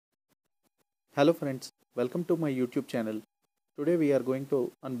Hello friends, welcome to my YouTube channel. Today we are going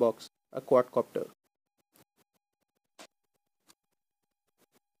to unbox a quadcopter.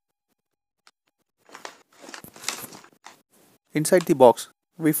 Inside the box,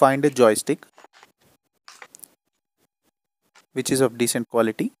 we find a joystick which is of decent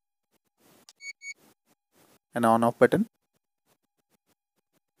quality, an on-off button.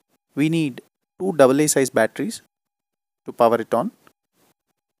 We need two AA size batteries to power it on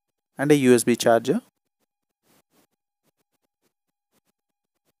and a USB charger.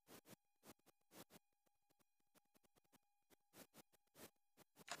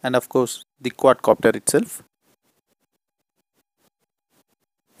 And of course, the quadcopter itself.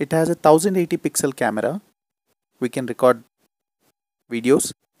 It has a 1080 pixel camera. We can record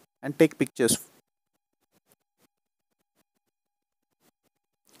videos and take pictures,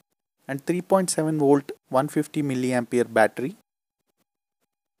 and 3.7 volt 150 milliampere battery.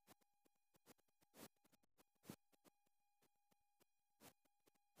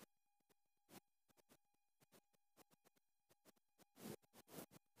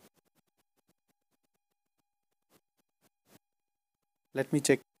 Let me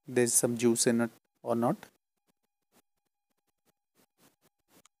check there's some juice in it or not.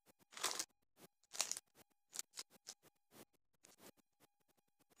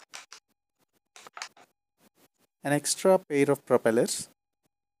 An extra pair of propellers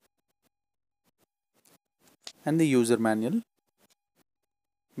and the user manual.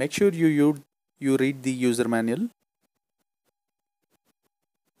 Make sure you read the user manual.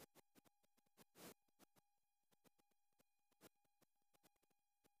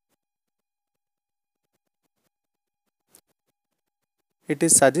 It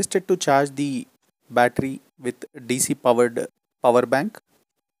is suggested to charge the battery with DC powered power bank.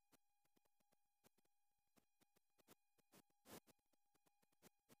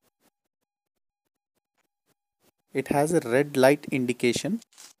 It has a red light indication.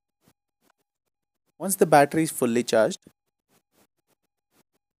 Once the battery is fully charged,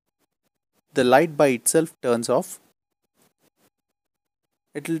 the light by itself turns off.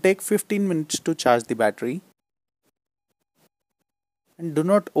 It will take 15 minutes to charge the battery, and do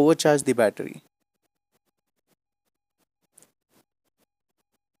not overcharge the battery.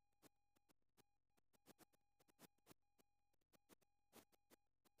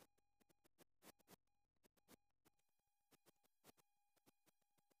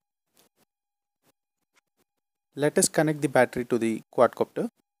 Let us connect the battery to the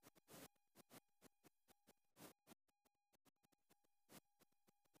quadcopter.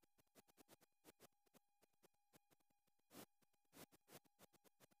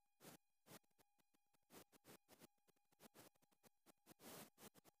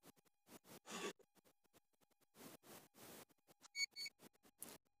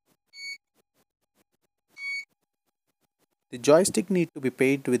 The joystick need to be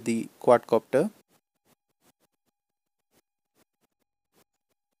paired with the quadcopter.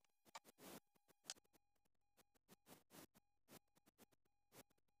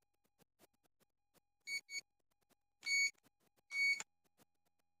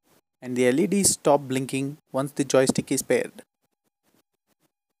 And the LEDs stop blinking once the joystick is paired.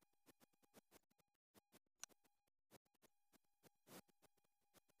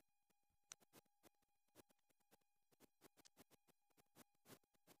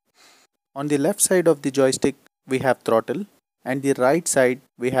 On the left side of the joystick we have throttle, and the right side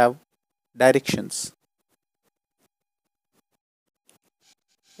we have directions.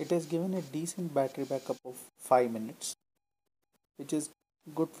 It has given a decent battery backup of 5 minutes, which is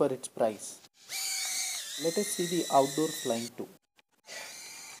good for its price. Let us see the outdoor flying too.